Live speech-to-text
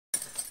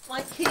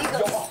My key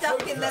got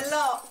stuck in the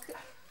lock.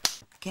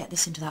 Get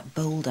this into that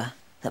boulder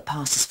that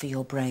passes for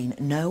your brain.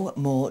 No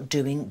more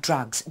doing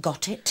drugs.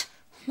 Got it?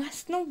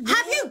 That's not right.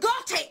 Have you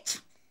got it?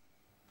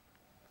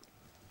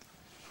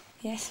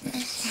 Yes.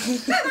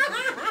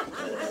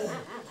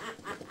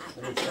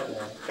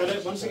 Got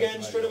it once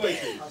again, straight away,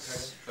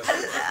 please.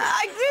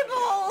 I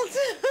dribbled.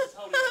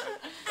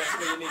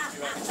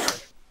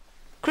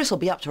 Chris will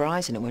be up to her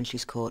eyes in it when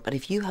she's caught, but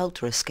if you helped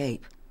her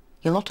escape,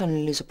 you'll not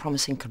only lose a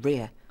promising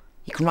career,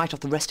 you can write off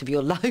the rest of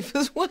your life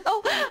as well.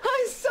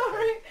 I'm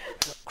sorry.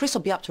 Chris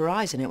will be up to her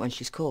eyes in it when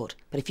she's caught,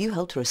 but if you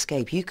helped her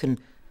escape, you can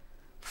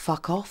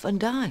fuck off and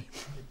die.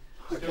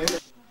 Okay. No,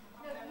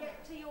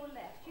 to your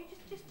left. You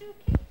just do a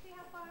kick, see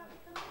how far out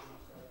it comes.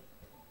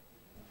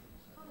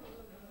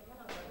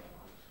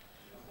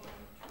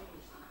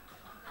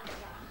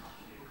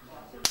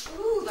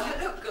 Ooh,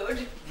 that looked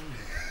good.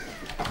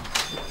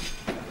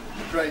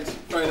 Great,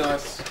 very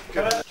nice.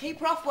 Good. Keep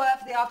her off work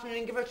for the afternoon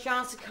and give her a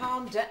chance to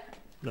calm down.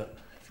 Look,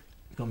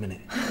 got a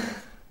minute.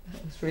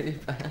 That was really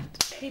bad.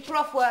 Keep her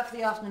off work for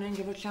the afternoon and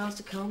give her a chance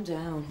to calm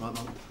down. Right,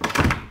 Mum.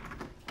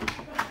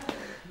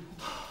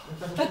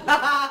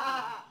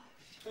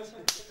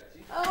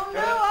 Oh no,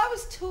 I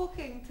was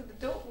talking to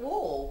the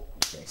wall.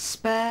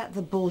 Spare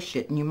the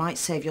bullshit and you might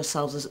save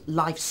yourselves a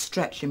life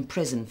stretch in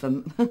prison for...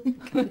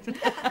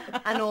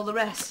 and all the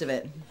rest of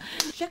it.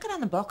 Check it on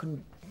the block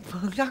and...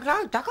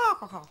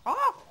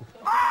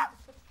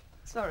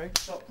 Sorry.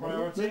 Top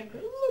priority.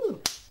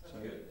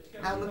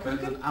 Better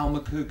than Alma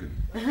Coogan.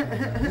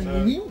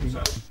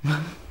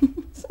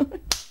 Sorry.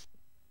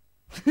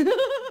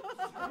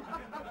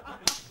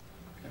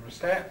 Camera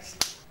steps.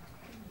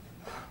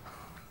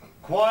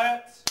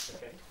 Quiet.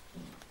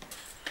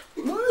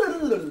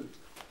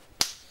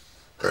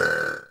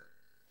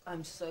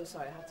 I'm so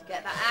sorry, I had to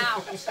get that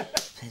out.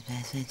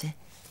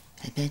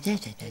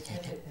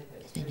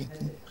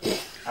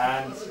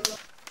 And...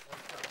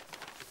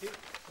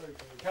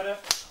 Cut it.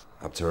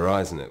 Up to her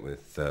eyes, isn't it,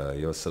 with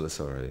your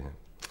Silasori?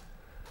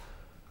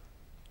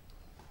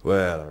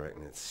 Well, I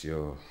reckon it's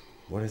your...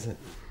 What is it?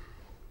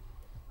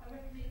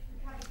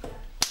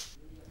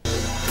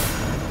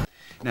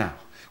 Now,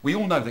 we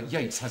all know that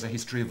Yates has a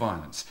history of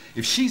violence.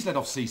 If she's let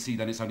off CC,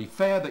 then it's only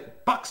fair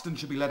that Buxton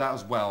should be let out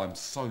as well. I'm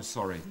so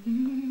sorry.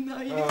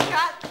 No, you're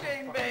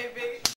catching, baby.